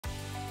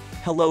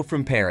Hello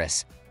from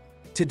Paris.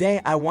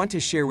 Today I want to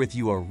share with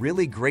you a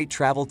really great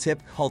travel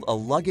tip called a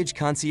luggage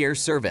concierge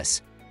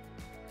service.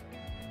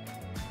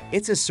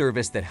 It's a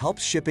service that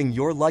helps shipping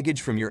your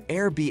luggage from your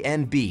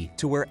Airbnb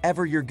to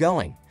wherever you're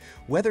going,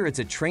 whether it's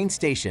a train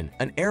station,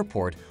 an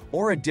airport,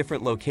 or a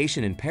different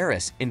location in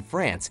Paris, in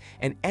France,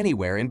 and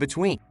anywhere in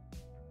between.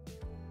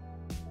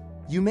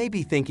 You may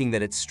be thinking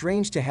that it's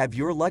strange to have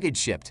your luggage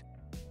shipped,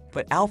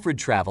 but Alfred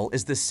Travel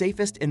is the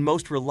safest and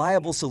most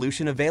reliable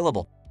solution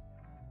available.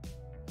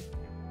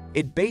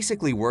 It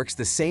basically works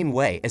the same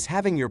way as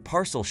having your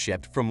parcel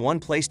shipped from one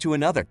place to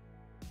another.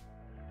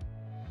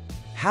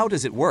 How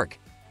does it work?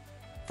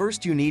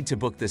 First, you need to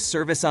book this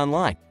service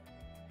online.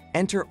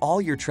 Enter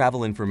all your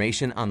travel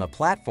information on the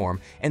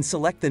platform and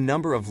select the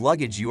number of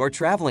luggage you are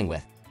traveling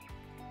with.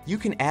 You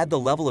can add the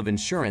level of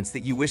insurance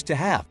that you wish to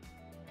have.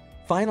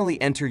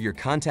 Finally, enter your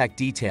contact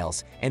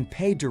details and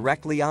pay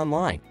directly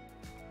online.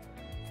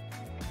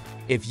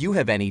 If you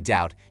have any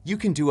doubt, you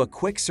can do a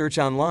quick search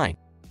online.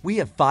 We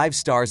have 5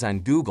 stars on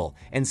Google,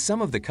 and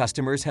some of the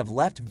customers have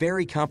left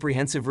very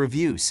comprehensive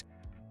reviews.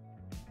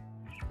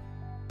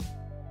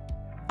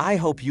 I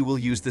hope you will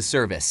use the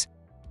service.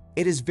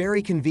 It is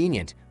very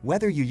convenient,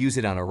 whether you use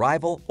it on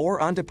arrival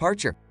or on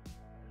departure.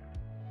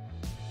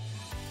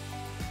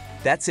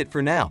 That's it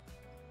for now.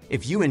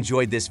 If you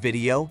enjoyed this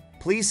video,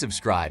 please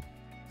subscribe.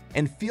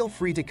 And feel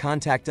free to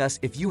contact us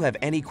if you have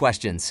any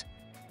questions.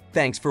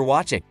 Thanks for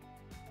watching.